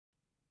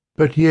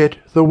But yet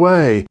the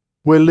way,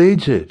 where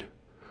leads it?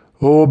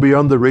 All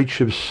beyond the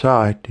reach of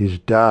sight is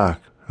dark,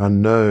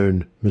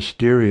 unknown,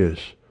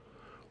 mysterious.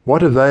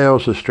 What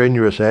avails the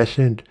strenuous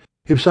ascent,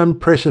 if some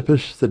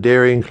precipice the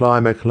daring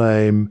climber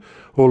claim,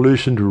 or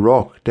loosened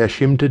rock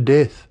dash him to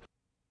death,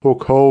 or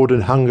cold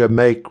and hunger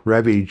make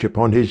ravage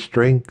upon his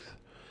strength?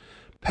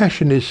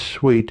 Passion is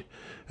sweet,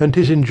 and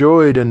 'tis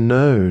enjoyed and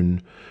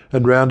known,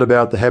 and round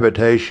about the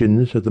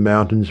habitations of the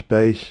mountain's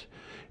base,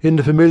 in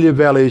the familiar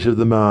valleys of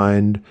the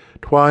mind,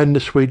 twine the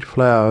sweet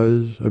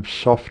flowers of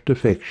soft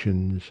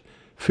affections,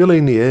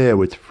 filling the air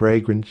with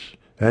fragrance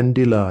and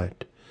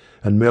delight,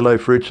 and mellow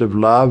fruits of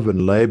love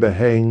and labour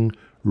hang,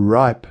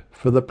 ripe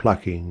for the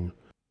plucking.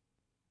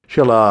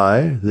 Shall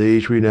I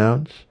these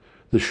renounce,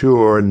 the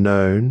sure and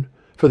known,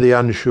 for the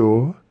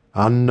unsure,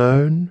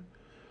 unknown?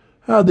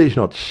 Are these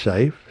not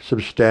safe,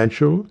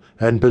 substantial,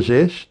 and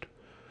possessed?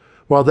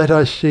 While that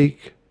I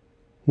seek,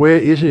 where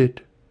is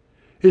it?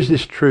 Is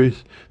this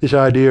truth, this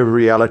idea of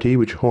reality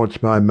which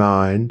haunts my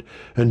mind,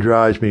 and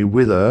drives me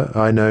whither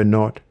I know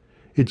not,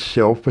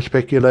 itself a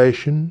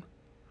speculation?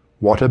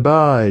 What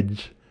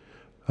abides?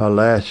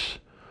 Alas!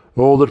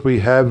 all that we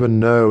have and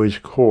know is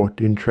caught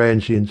in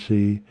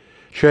transiency,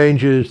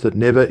 changes that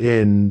never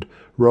end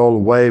roll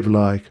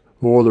wave-like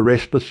o'er the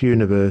restless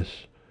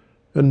universe,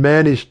 and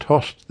man is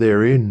tossed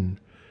therein.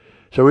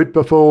 So it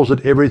befalls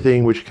that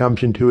everything which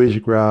comes into his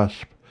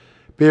grasp,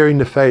 bearing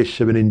the face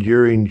of an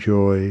enduring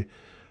joy,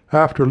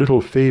 after a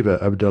little fever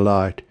of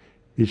delight,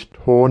 is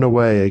torn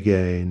away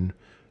again.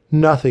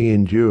 Nothing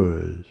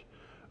endures.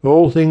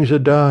 All things are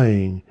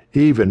dying,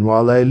 even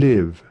while they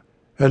live,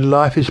 and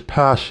life is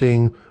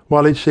passing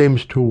while it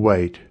seems to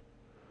wait.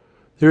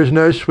 There is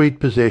no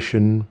sweet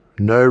possession,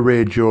 no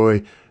rare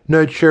joy,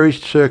 no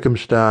cherished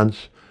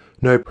circumstance,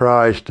 no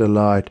prized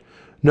delight,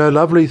 no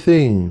lovely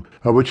thing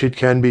of which it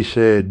can be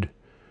said,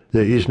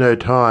 "There is no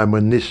time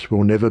when this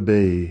will never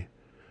be."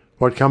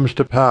 What comes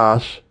to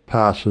pass,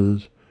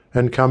 passes,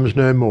 and comes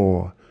no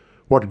more.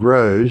 What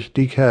grows,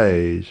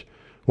 decays.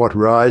 What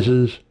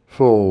rises,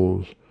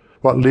 falls.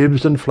 What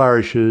lives and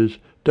flourishes,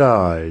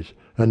 dies,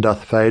 and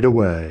doth fade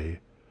away.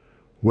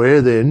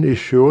 Where then is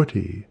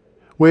surety?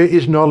 Where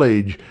is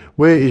knowledge?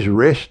 Where is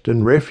rest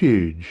and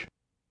refuge?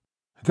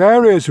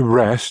 There is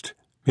rest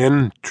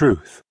in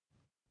truth.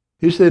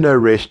 Is there no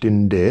rest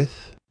in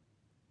death?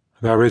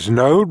 There is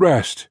no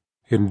rest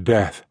in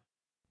death.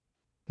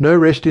 No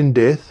rest in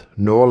death,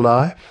 nor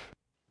life?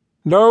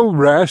 No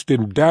rest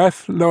in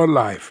death nor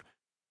life.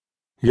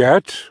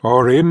 Yet,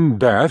 or in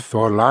death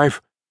or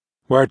life,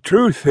 where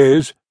truth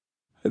is,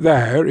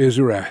 there is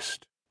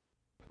rest.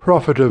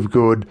 Prophet of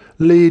good,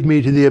 lead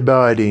me to the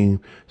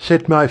abiding,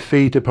 set my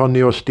feet upon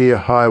the austere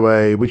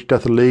highway which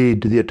doth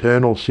lead to the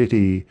eternal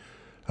city.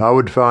 I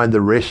would find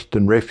the rest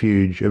and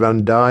refuge of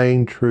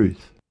undying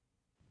truth.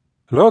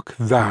 Look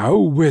thou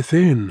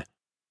within.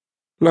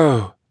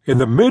 Lo, in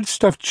the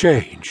midst of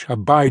change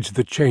abides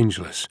the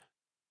changeless.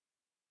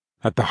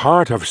 At the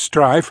heart of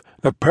strife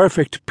the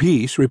perfect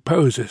peace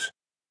reposes.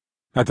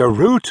 At the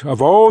root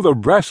of all the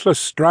restless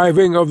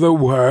striving of the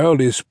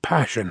world is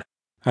passion,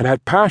 and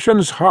at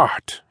passion's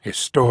heart is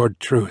stored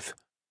truth.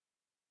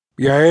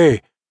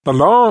 Yea, the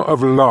law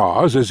of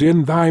laws is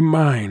in thy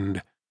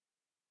mind,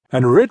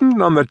 and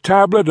written on the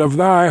tablet of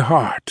thy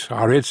heart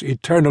are its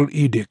eternal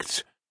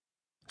edicts.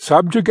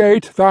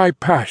 Subjugate thy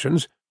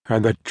passions,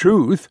 and the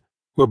truth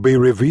will be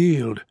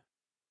revealed.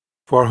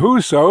 For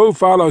whoso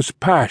follows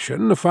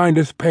passion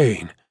findeth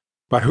pain,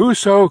 but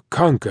whoso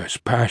conquers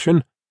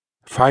passion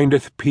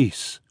findeth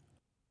peace.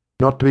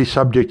 Not to be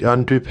subject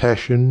unto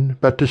passion,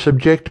 but to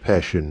subject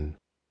passion.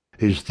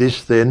 Is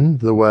this then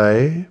the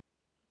way?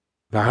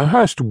 Thou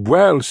hast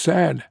well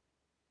said.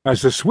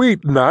 As the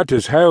sweet nut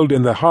is held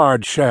in the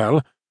hard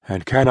shell,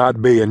 and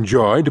cannot be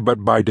enjoyed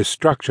but by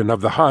destruction of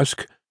the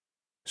husk,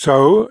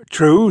 so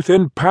truth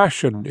in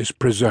passion is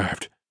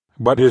preserved,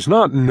 but is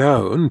not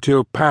known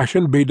till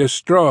passion be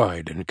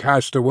destroyed and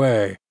cast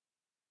away.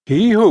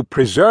 He who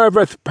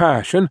preserveth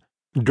passion,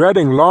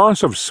 dreading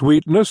loss of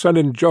sweetness and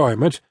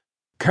enjoyment,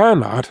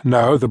 cannot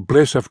know the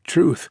bliss of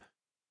truth,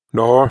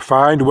 nor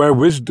find where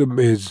wisdom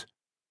is.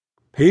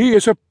 He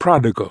is a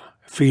prodigal,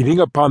 feeding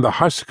upon the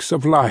husks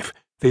of life,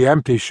 the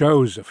empty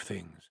shows of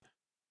things.